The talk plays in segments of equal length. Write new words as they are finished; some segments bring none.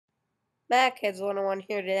Mac Heads 101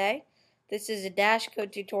 here today. This is a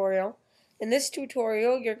Dashcode tutorial. In this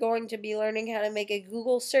tutorial, you're going to be learning how to make a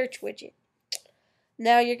Google search widget.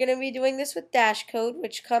 Now, you're going to be doing this with Dashcode,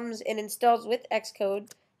 which comes and installs with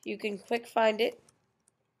Xcode. You can quick find it.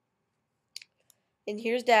 And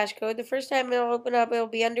here's Dashcode. The first time it'll open up, it'll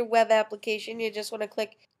be under Web Application. You just want to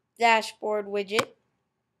click Dashboard Widget.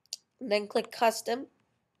 And then click Custom.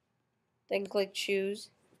 Then click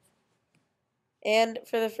Choose. And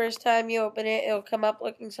for the first time you open it, it'll come up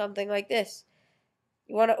looking something like this.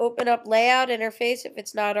 You want to open up Layout Interface if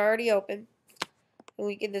it's not already open. And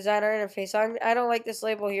we can design our interface. I don't like this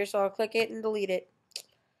label here, so I'll click it and delete it.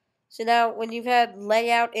 So now when you've had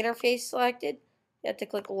Layout Interface selected, you have to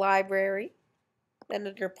click Library. Then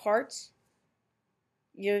under Parts,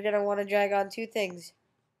 you're going to want to drag on two things.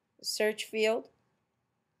 The search field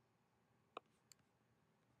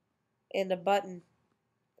and a button.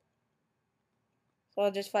 So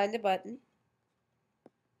I'll just find the button.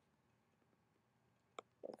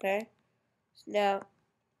 Okay. Now,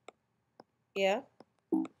 yeah.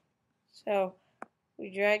 So we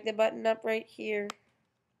drag the button up right here.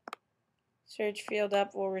 Search field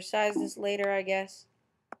up. We'll resize this later, I guess.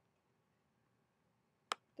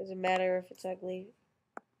 Doesn't matter if it's ugly.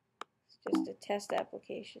 It's just a test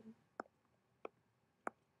application.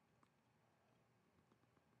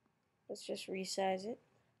 Let's just resize it.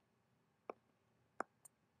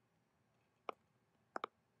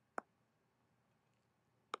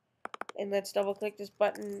 And let's double click this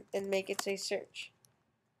button and make it say search.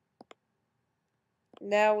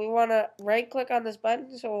 Now we want to right click on this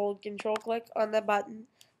button, so we'll control click on the button,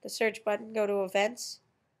 the search button, go to events,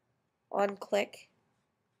 on click.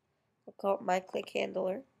 We'll call it my click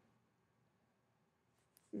handler.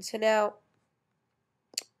 And so now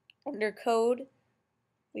under code,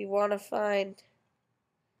 we want to find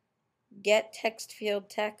get text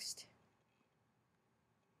field text.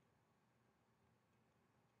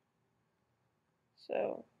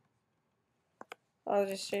 So I'll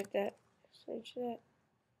just search that.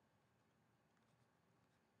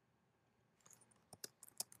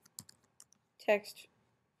 Text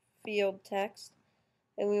field text.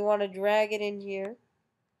 And we want to drag it in here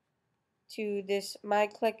to this my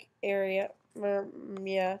click area. My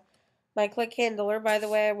click handler. By the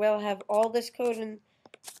way, I will have all this code in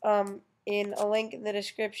a link in the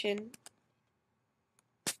description.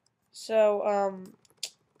 So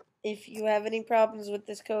if you have any problems with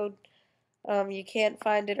this code, you can't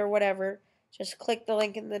find it or whatever, just click the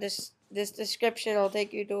link in the this description. It'll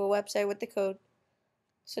take you to a website with the code.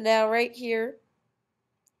 So now right here,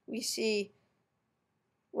 we see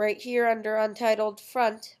right here under Untitled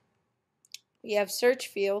Front, we have search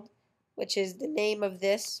field, which is the name of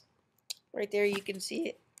this. Right there you can see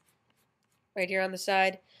it. Right here on the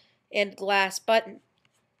side. And glass button.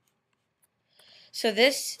 So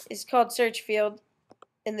this is called search field,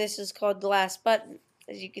 and this is called glass button,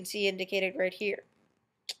 as you can see indicated right here.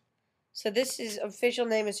 So this is official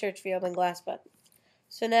name of search field and glass button.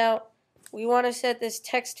 So now we want to set this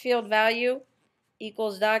text field value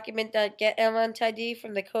equals document.getElementID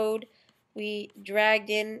from the code we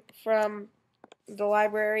dragged in from the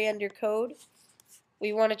library under code.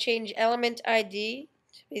 We want to change element ID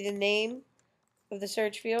to be the name of the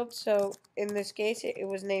search field. So in this case it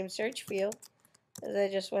was named search field, as I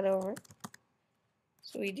just went over.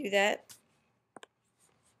 So we do that.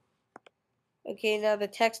 Okay, now the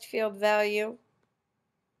text field value,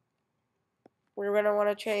 we're going to want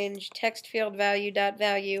to change text field value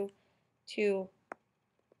to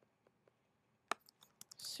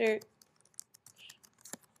search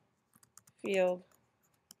field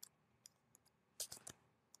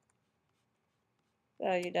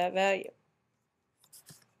value.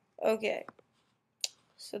 Okay,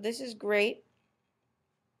 so this is great.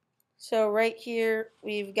 So right here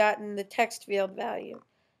we've gotten the text field value,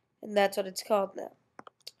 and that's what it's called now.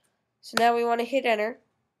 So now we want to hit enter,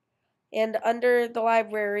 and under the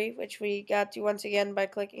library, which we got to once again by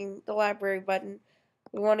clicking the library button,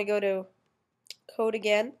 we want to go to code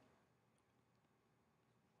again,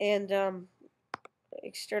 and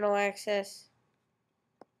external access,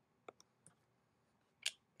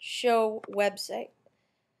 show website.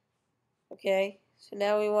 Okay, so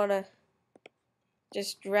now we want to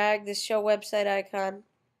just drag this show website icon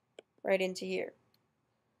right into here.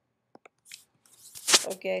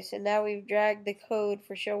 Okay, so now we've dragged the code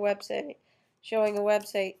for show website, showing a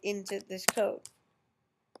website, into this code.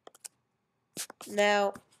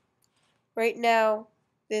 Now, right now,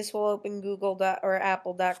 this will open Google or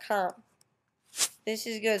Apple.com. This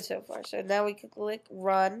is good so far. So now we can click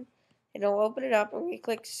Run, and it'll open it up, and we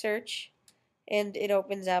click Search, and it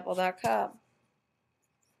opens Apple.com.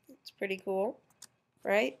 It's pretty cool,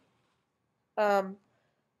 right? But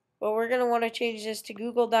we're going to want to change this to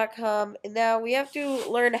google.com. And now we have to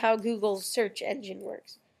learn how Google's search engine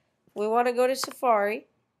works. We want to go to Safari.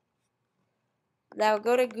 Now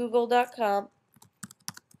go to google.com.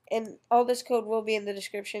 And all this code will be in the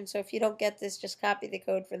description. So if you don't get this, just copy the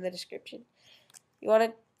code from the description. You want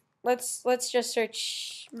to, let's just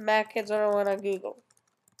search Mac Kids 101 on Google.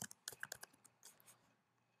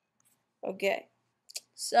 Okay.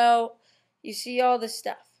 So you see all this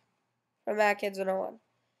stuff from Mac Kids 101.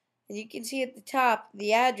 And you can see at the top,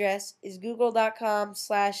 the address is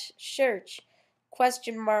google.com/search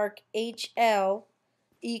 $HL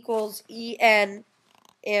equals EN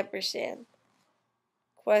ampersand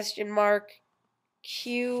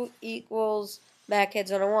 $Q equals Mac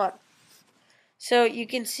Kids 101. So you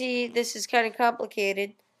can see this is kind of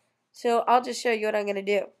complicated. So I'll just show you what I'm going to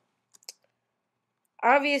do.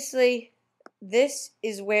 Obviously, this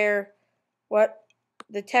is where what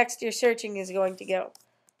the text you're searching is going to go.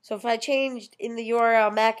 So if I changed in the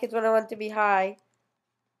URL Mac Kids 101 to be high,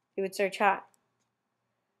 it would search high.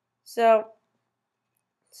 So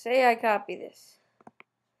say I copy this.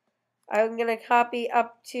 I'm going to copy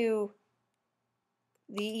up to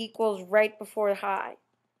the equals right before high,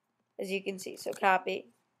 as you can see. So copy.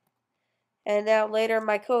 And now later in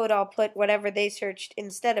my code, I'll put whatever they searched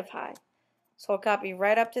instead of high. So I'll copy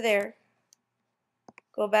right up to there.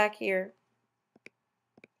 Go back here.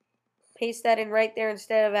 Paste that in right there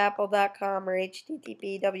instead of apple.com or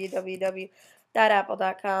http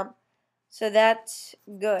www.apple.com. So that's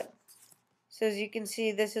good. So as you can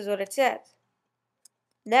see, this is what it says.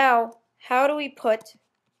 Now, how do we put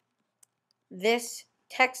this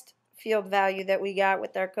text field value that we got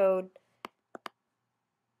with our code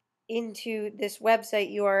into this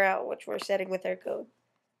website URL, which we're setting with our code?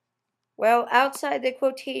 Well, outside the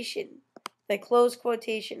quotation, the close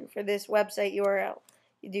quotation for this website URL,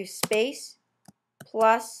 you do space,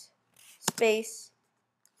 plus, space,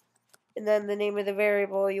 and then the name of the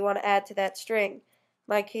variable you want to add to that string. In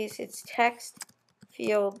my case, it's text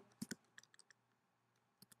field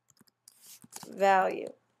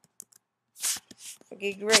value.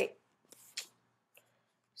 Okay, great.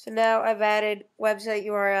 So now I've added website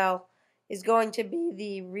URL is going to be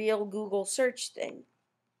the real Google search thing.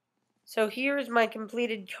 So here's my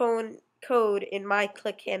completed code in my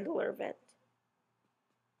click handler event.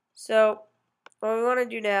 So what we want to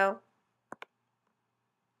do now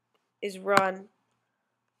is run,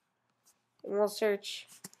 and we'll search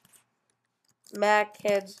Mac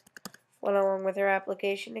Kids 101 with our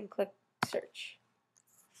application and click search.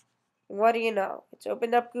 And what do you know? It's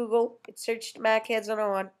opened up Google, it searched Mac Kids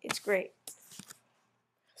 101, it's great.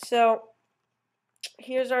 So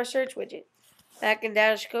here's our search widget. Back in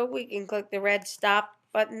Dashcode, we can click the red stop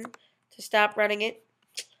button to stop running it.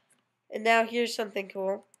 And now here's something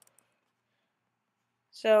cool.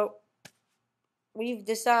 So we've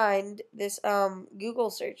designed this Google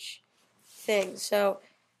search thing. So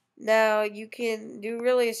now you can do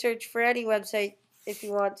really a search for any website if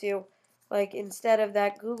you want to. Like instead of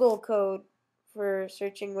that Google code for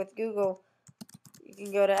searching with Google, you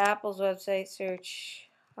can go to Apple's website, search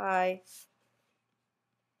hi,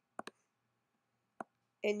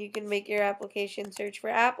 and you can make your application search for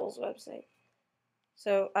Apple's website.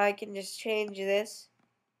 So I can just change this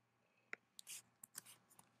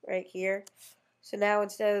right here. So now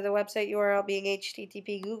instead of the website URL being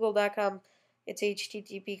http://google.com, it's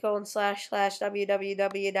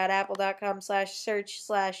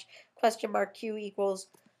http://www.apple.com/search/$Q equals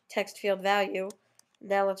text field value.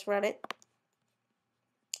 Now let's run it.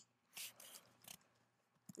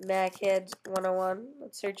 Mac Kids 101.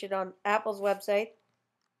 Let's search it on Apple's website.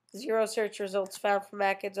 0 search results found for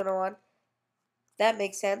Mac Kids 101. That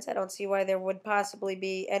makes sense. I don't see why there would possibly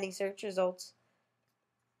be any search results.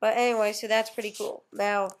 But anyway, so that's pretty cool.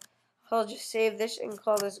 Now, I'll just save this and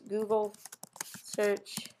call this Google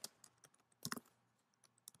Search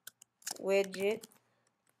Widget.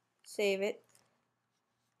 Save it.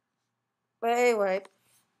 But anyway,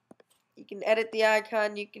 you can edit the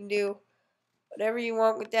icon. You can do whatever you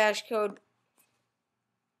want with Dashcode.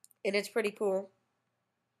 And it's pretty cool.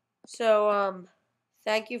 So,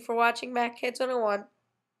 thank you for watching Mac Kids 101.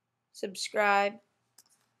 Subscribe,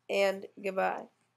 and goodbye.